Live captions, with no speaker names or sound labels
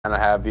of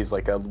have these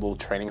like little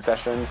training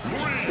sessions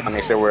to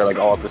make sure we're like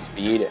all up to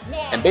speed.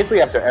 And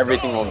basically after every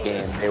single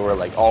game, they were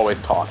like always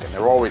talking. They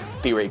were always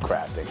theory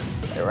crafting.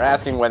 They were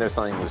asking whether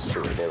something was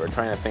true. They were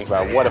trying to think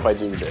about what if I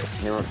do this.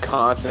 And they were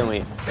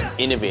constantly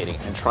innovating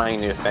and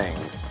trying new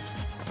things.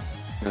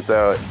 And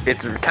so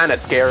it's kind of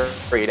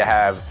scary to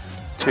have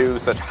two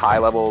such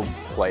high-level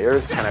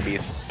players kind of be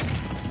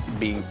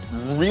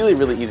really,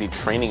 really easy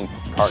training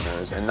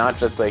partners, and not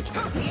just like,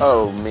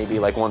 oh, maybe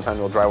like one time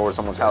they'll drive over to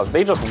someone's house.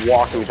 They just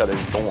walk to each other's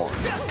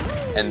dorms,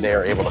 and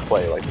they're able to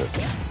play like this.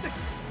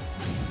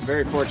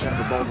 Very fortunate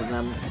for both of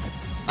them.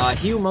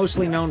 Hugh,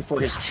 mostly known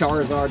for his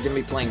Charizard, going to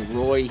be playing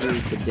Roy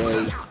here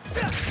today,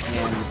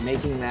 and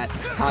making that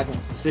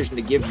cognizant decision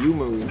to give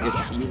Yoomoo, if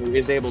Yoomoo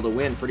is able to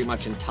win, pretty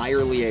much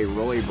entirely a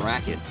Roy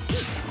bracket.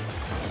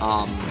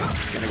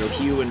 Gonna go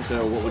Hugh into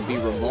what would be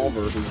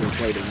Revolver, who's going to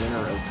play the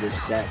winner of this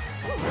set.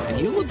 And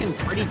Hugh looking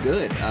pretty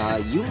good.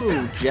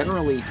 Yoomoo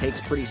generally takes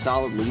pretty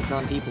solid leads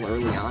on people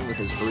early on with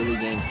his early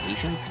game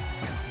patience.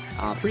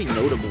 Pretty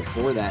notable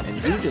for that, and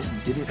Hugh just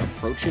didn't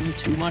approach him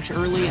too much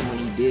early, and when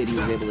he did, he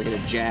was able to hit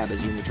a jab as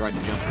Yoomoo tried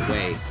to jump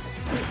away.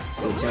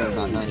 So turn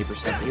about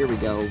 90%. But here we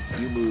go.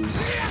 Yoomoo's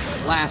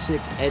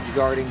classic edge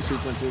guarding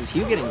sequences.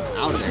 Hugh getting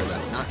out of there,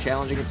 though. Not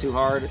challenging it too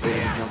hard, able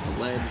to jump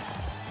the ledge,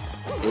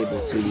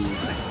 able to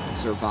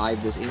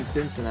survive this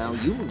instance, and now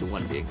Yoomoo the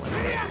one being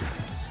led.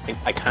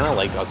 I kind of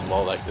like as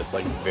well, like this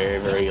like very,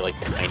 very like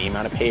tiny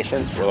amount of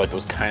patience, where like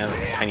those kind of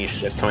tiny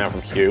shifts coming out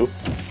from Hugh.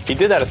 He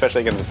did that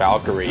especially against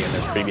Valkyrie in the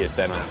previous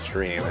set on the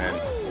stream,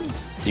 and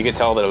you could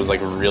tell that it was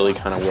like really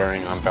kind of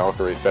wearing on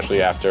Valkyrie,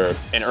 especially after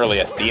an early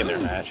SD in their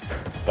match.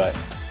 But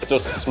it's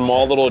those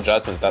small little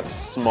adjustments, that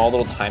small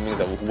little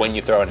timings of when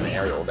you throw out an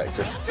aerial that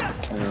just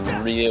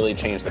can really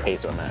change the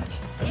pace of a match.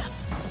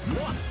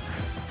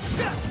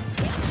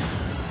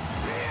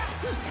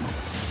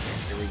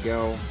 Here we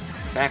go.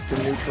 Back to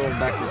neutral,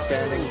 back to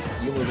standing.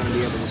 Yoomoo going to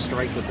be able to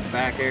strike with the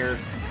back air.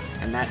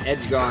 And that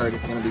edge guard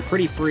going to be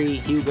pretty free.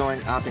 Hugh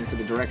opting for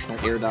the directional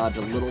air dodge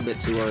a little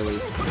bit too early.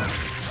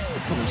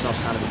 Put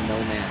himself kind of in no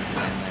man's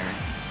land there.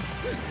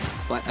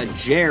 But a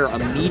Jair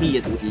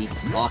immediately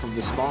off of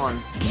the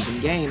spawn. Even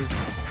game.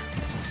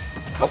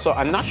 Also,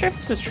 I'm not sure if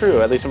this is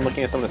true, at least from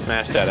looking at some of the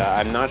Smash data.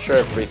 I'm not sure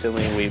if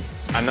recently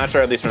I'm not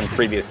sure, at least from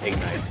previous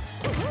Ignites.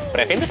 But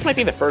I think this might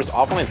be the first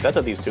offline set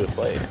that these two have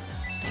played.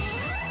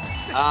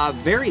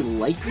 Very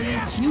likely.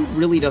 Hugh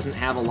really doesn't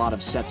have a lot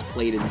of sets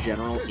played in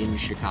general in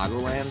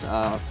Chicagoland,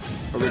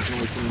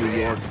 originally from New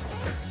York.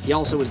 He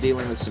also was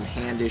dealing with some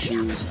hand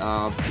issues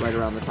right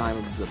around the time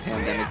of the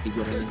pandemic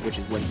beginning, which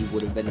is when he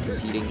would have been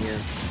competing here.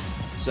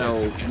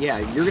 So, yeah,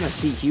 you're going to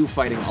see Hugh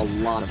fighting a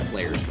lot of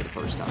players for the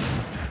first time.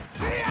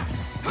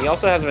 He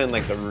also hasn't been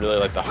like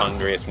the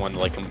hungriest one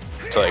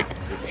to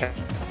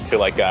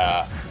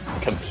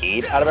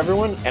compete out of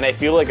everyone, and I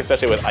feel like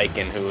especially with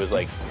Icon, who is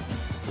like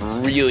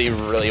really,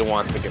 really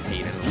wants to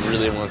compete and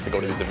really wants to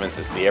go to these events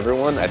to see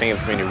everyone. I think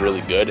it's going to be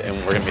really good, and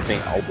we're going to be seeing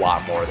a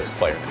lot more of this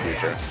player in the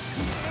future.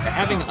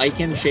 Having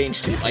Icon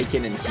change to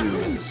Icon and Hugh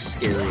is a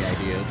scary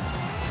idea.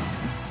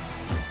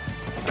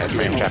 Nice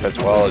frame trap as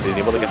well, as he's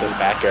able to get this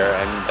back air,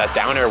 and that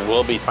down air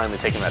will be finally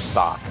taking that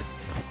stock.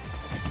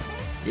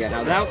 Yeah,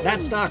 now that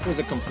stock was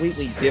a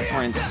completely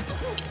different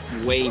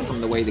way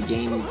from the way the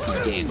game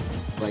began,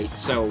 right?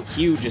 So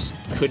Hugh just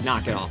could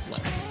not get off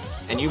ledge.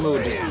 And Yoomoo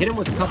would just hit him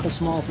with a couple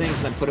small things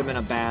and then put him in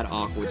a bad,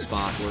 awkward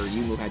spot where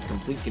Yoomoo had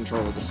complete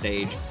control of the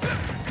stage.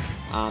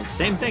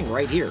 Same thing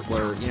right here,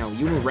 where, you know,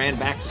 Yoomoo ran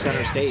back to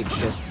center stage,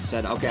 just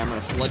said, okay, I'm going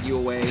to flood you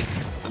away.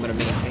 I'm going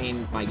to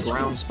maintain my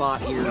ground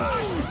spot here.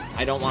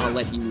 I don't want to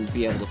let you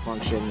be able to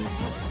function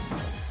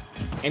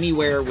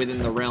anywhere within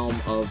the realm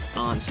of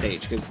on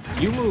stage. Because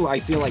Yoomoo, I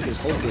feel like his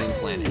whole game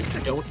plan is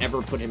don't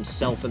ever put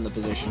himself in the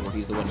position where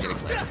he's the one getting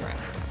ledge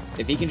trapped.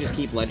 If he can just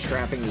keep ledge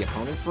trapping the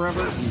opponent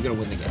forever, he's going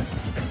to win the game.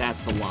 That's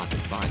the logic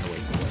behind the way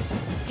he plays.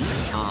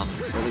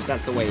 Or at least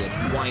that's the way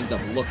it winds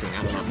up looking.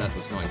 I don't know if that's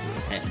what's going through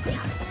his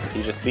head.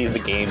 He just sees the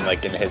game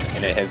like in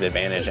his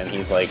advantage, and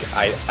he's like,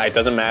 it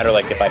doesn't matter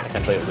like if I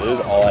potentially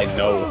lose. All I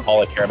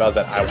care about is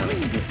that I want to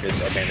keep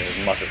this advantage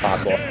as much as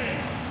possible.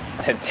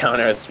 And down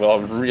there as well,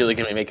 really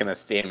going to be making a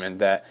statement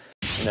that,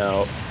 you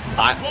know,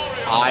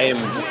 I am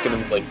just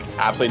going to like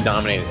absolutely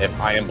dominate if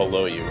I am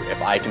below you,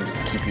 if I can just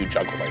keep you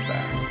juggled like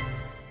that.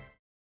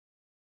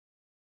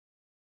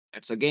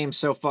 It's a game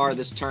so far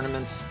this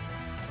tournament.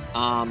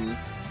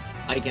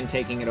 Icon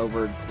taking it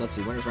over, let's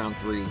see, winners round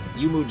 3.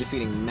 Yoomoo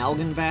defeating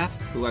Malganvath,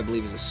 who I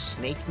believe is a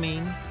Snake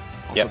main.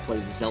 Also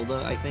played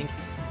Zelda, I think.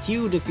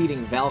 Hugh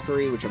defeating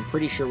Valkyrie, which I'm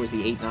pretty sure was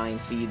the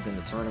 8-9 seeds in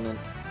the tournament.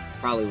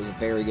 Probably was a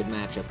very good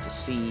matchup to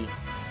see.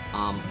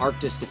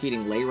 Arctis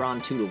defeating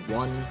Leiron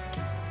 2-1.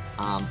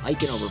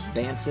 Icon over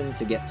Vanson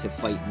to get to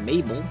fight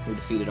Mabel, who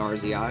defeated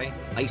RZI.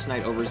 Ice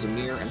Knight over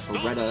Zamir, and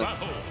Beretta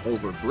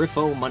over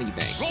Griffo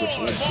Moneybank, which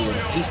led to an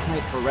Ice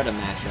Knight Beretta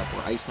matchup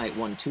where Ice Knight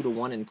won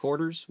 2-1 in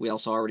quarters. We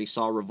also already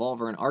saw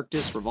Revolver and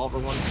Arctis. Revolver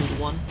won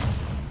 2-1.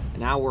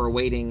 And now we're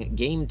awaiting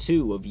Game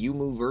 2 of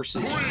Yoomoo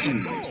versus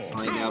Hugh to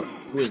find out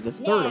who is the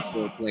third of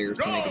 4 players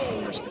to make it to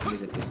Uber Stack.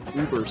 His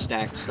Uber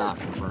Stacked stock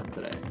confirmed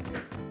today.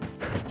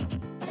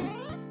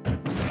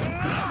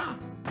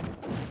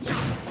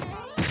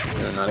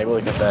 not able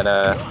to get that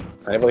up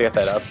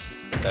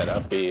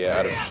B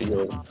out of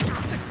shield.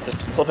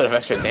 Just a little bit of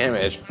extra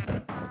damage.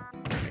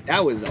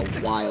 That was a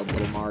wild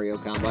little Mario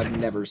combo. I've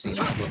never seen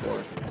that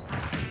before.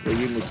 Where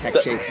Yoomoo tech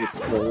chase with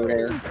forward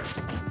air.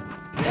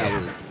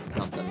 That was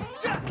something.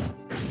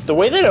 The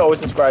way that I always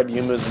describe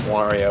Yoomoo's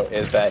Mario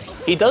is that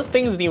he does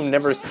things that you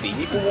never see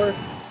before,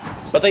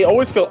 but they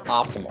always feel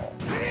optimal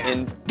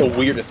in the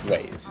weirdest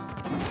ways.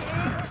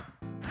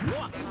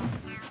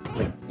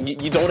 Like,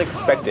 you don't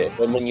expect it,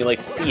 but when you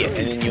like see it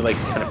and then you like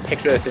kind of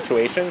picture the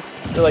situation,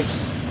 you're like,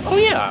 oh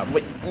yeah,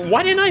 wait,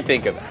 why didn't I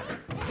think of that?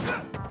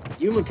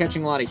 Yoomoo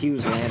catching a lot of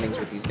Hugh's landings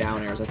with these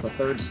down airs. That's the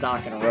third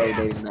stock in a row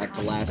dating back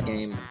to last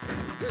game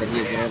that he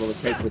has been able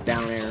to take with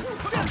down air.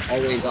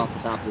 Always off the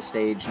top of the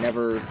stage,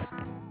 never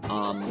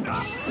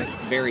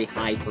very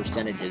high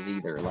percentages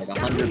either. Like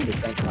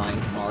 100%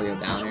 dying to Mario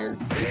down air.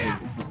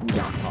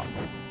 Yeah.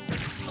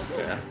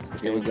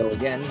 Here we go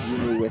again.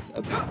 Yoomoo with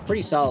a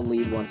pretty solid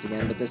lead once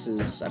again, but this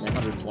is, I mean,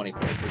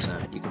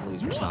 124%. You can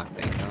lose your stock at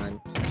any time.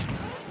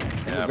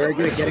 Yeah, very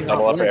good at getting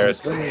double off up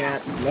airs. bringing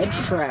that ledge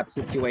trap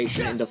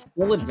situation into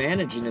full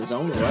advantage in his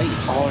own right.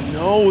 Oh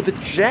no, the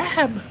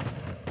jab!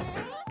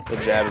 The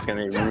jab is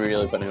going to be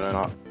really putting him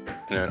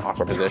in an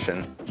awkward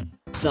position.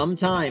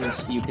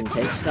 Sometimes you can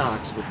take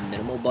stocks with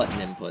minimal button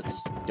inputs.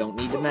 Don't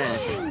need to mash.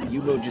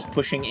 Yoomoo just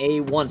pushing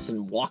A once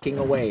and walking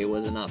away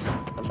was enough.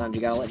 Sometimes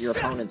you gotta let your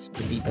opponents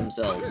defeat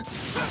themselves.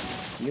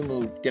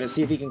 Yoomoo gonna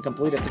see if he can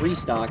complete a 3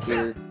 stock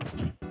here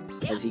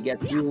as he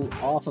gets you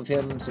off of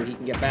him so he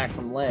can get back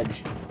from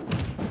ledge.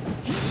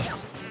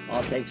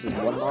 All it takes is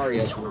one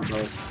Mario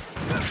combo.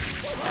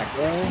 Back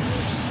row.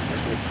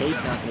 Mr. Cake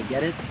not gonna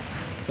get it.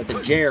 But the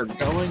Jair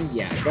going,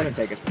 yeah, gonna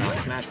take a stock.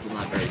 Smash was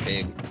not very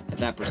big. At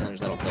that percentage,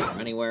 that'll play from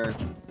anywhere.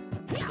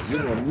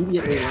 Yoomoo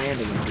immediately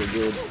landing into a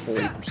good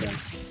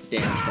 40%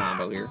 damage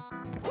combo here.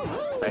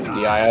 Nice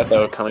DI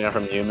though coming out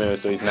from Yoomoo,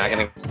 so he's not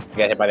gonna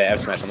get hit by the F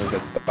smash unless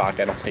it's stock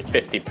at only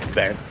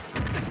 50%.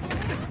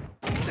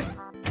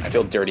 I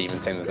feel dirty even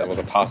saying that that was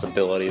a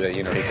possibility that,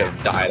 you know, he could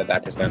have died at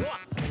that percent.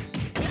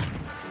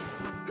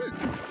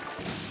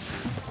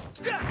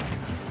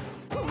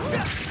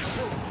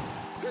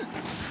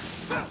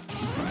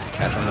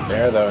 Catch on the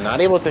bear though, not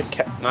able to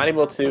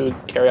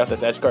carry out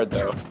this edge guard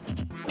though.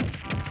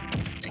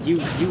 You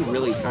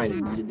really kind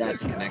of needed that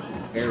to connect.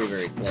 Very,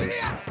 very close.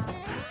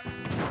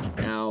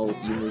 Now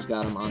Yoomoo's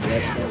got him on the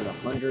edge guard at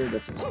 100.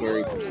 That's a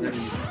scary percentage.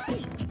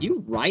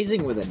 You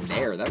rising with a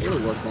nair, that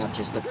really worked out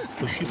just to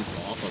push him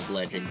off of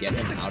ledge and get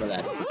him out of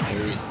that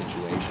precarious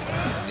situation.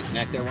 He's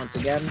back there once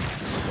again.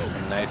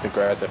 Nice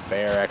aggressive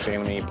fair, actually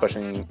gonna be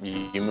pushing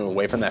Yoomoo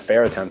away from that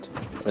fair attempt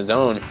of his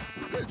own.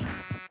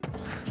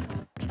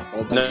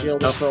 Hold my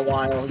shield up for a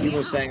while.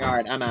 Yoomoo's saying,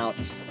 alright, I'm out.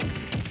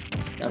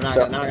 I'm not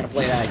gonna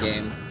play that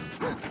game.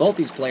 Both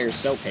these players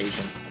so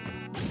patient.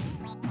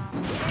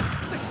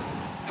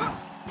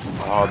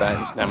 Oh,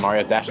 that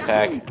Mario dash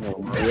attack. A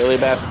really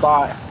bad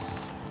spot.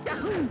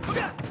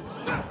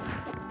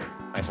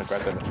 Nice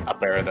aggressive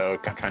up air though,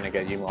 trying to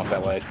get Yoomoo off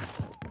that ledge.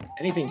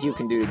 Anything Hugh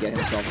can do to get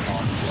himself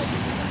off the ledge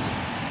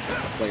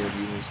against a player of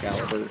Yoomoo's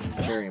caliber,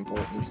 very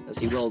important, as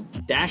he will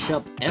dash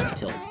up F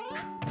tilt.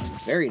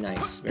 Very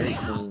nice, very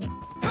clean.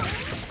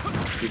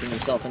 Keeping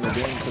himself in the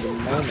game for the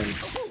moment.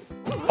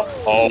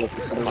 Oh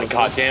my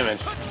god,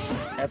 damage.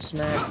 F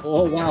smash.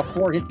 Oh wow,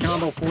 4-hit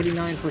combo,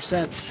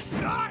 49%.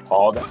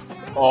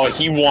 Oh,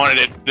 he wanted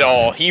it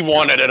all. He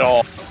wanted it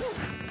all.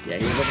 Yeah,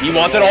 he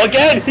wants it all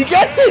again. He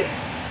gets it.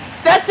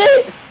 That's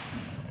it.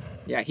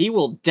 Yeah, he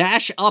will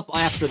dash up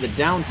after the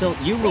down tilt.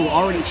 Yoomoo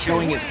already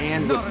showing his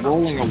hand with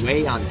rolling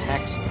away on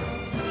text.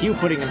 Hugh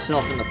putting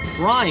himself in the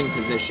prime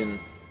position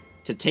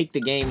to take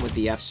the game with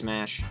the F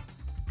smash.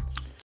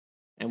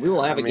 And we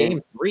will have a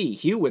game 3.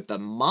 Hugh with the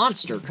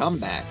monster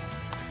comeback.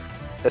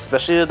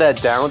 Especially with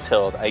that down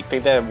tilt, I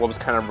think that what was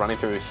kind of running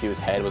through Hugh's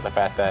head was the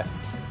fact that,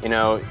 you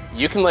know,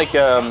 you can like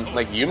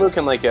Yoomoo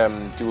can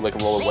do like a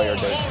roll away or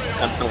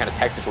some kind of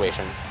tech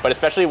situation, but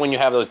especially when you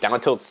have those down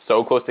tilts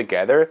so close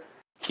together,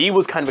 he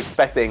was kind of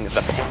expecting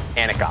the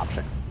panic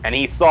option, and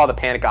he saw the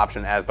panic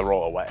option as the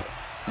roll away.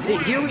 See,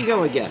 here we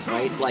go again,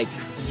 right? Like,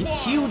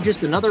 Hugh,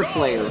 just another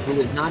player who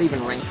is not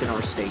even ranked in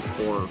our state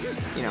for,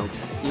 you know,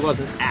 he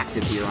wasn't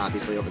active here,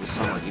 obviously, over the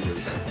summer. He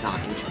was not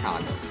in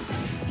Chicago.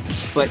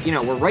 But, you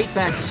know, we're right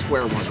back to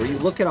square one, where you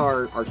look at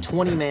our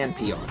 20-man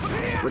PR,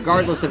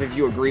 regardless of if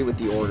you agree with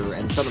the order,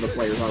 and some of the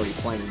players already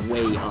playing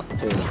way up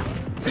to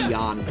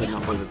beyond the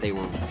number that they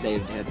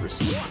had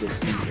received this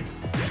season.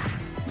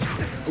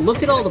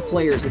 Look at all the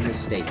players in this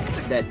state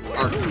that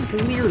are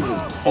clearly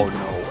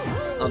capable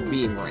of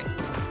being ranked.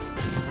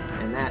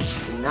 And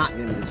that's not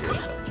going to be the 0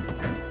 7.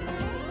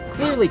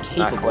 Clearly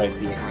capable of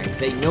being ranked.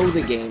 They know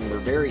the game, they're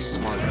very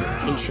smart,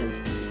 they're patient,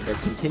 they're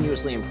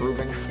continuously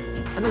improving.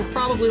 And there's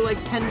probably like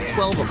 10 to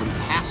 12 of them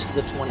past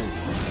the 20.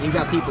 And you've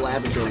got people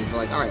advocating for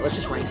like, alright, let's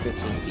just rank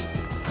 15 people.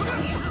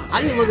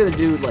 How do you look at a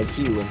dude like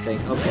Hugh and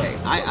think, okay,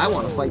 I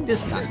want to fight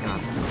this guy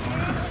constantly?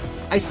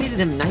 I seeded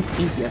him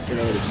 19th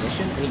yesterday at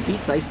Ignition, and he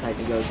beats Ice Knight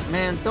and he goes,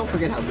 man, don't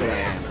forget how good I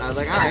am. And I was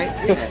like, alright,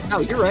 yeah, no,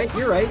 you're right.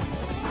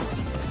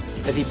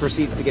 as he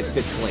proceeds to get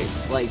 5th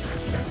place. Like,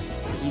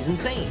 he's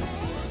insane.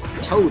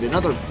 Toad,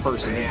 another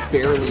person who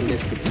barely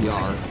missed the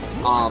PR,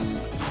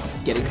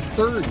 getting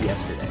 3rd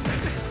yesterday,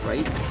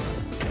 right?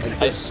 Like,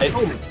 there's so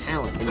much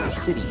talent in the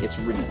city, it's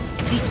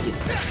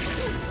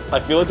ridiculous. I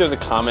feel like there's a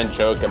common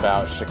joke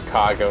about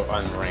Chicago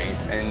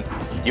unranked, and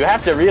you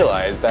have to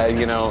realize that,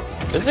 you know,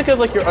 just because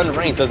like you're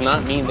unranked does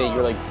not mean that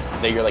you're like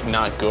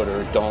not good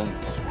or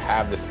don't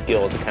have the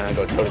skill to kind of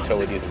go toe to toe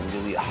with these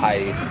really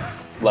high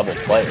level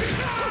players.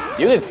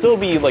 You could still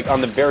be like on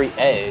the very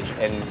edge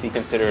and be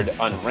considered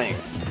unranked.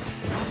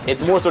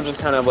 It's more so just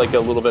kind of like a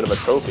little bit of a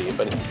trophy,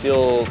 but it's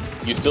still,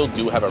 you still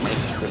do have a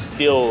ranking. You're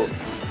still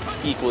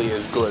equally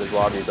as good as a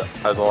lot of these other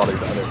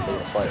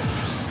bigger players.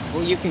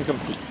 Well, you can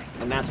compete,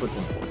 and that's what's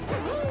important.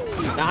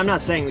 Now, I'm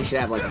not saying we should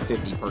have like a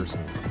 50-person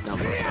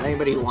number.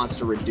 Anybody who wants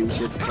to reduce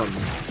it from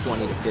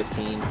 20 to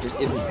 15 just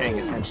isn't paying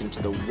attention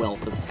to the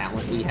wealth of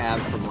talent we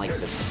have from like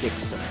the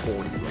 6 to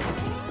 40 range.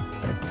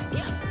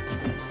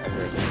 As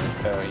we're seeing this,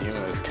 though,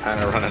 Yoomoo is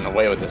kind of running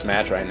away with this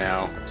match right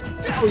now.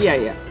 Oh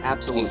yeah,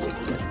 absolutely.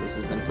 Yes, this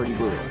has been pretty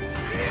brutal.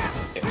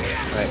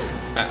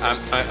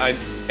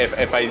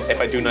 If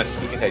I do not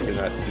speak it, I do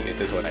not see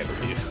it, is what I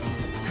believe.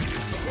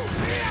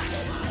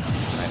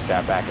 Nice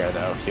grab back air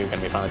though. Hugh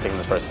gonna be finally taking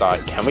this first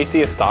stock. Can we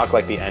see a stock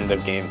like the end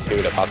of game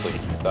 2 to possibly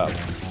keep it up?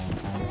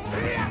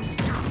 Yeah,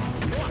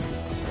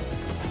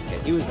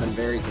 Hugh has been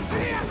very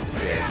consistent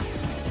with it.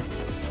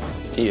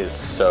 He is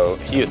so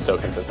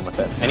consistent with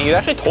it. And he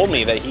actually told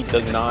me that he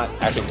does not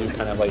actually do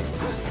kind of like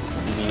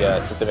the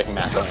specific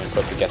macro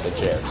input to get the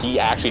chair. He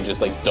actually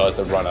just like does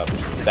the run up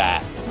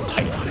that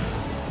tight.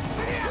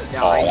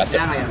 Yeah, I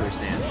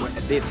understand.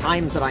 The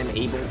times that I'm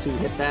able to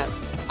hit that,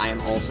 I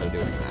am also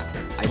doing that.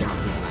 I don't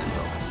do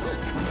macro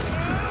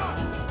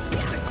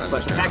myself.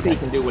 But the fact that he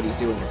can do what he's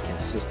doing is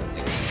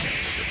consistently.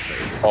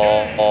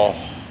 Oh.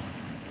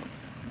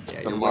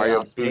 Yeah, the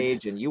Mario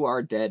stage, and you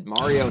are dead.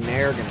 Mario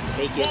Nair gonna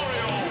take it.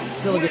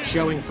 Still a good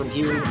showing from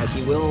Hugh, as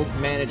he will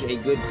manage a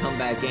good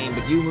comeback game,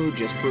 but Yoomoo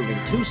just proving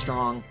too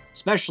strong,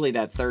 especially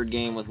that 3rd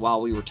game with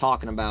while we were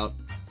talking about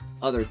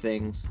other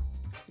things.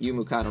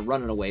 Yoomoo kind of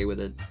running away with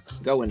it,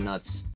 going nuts.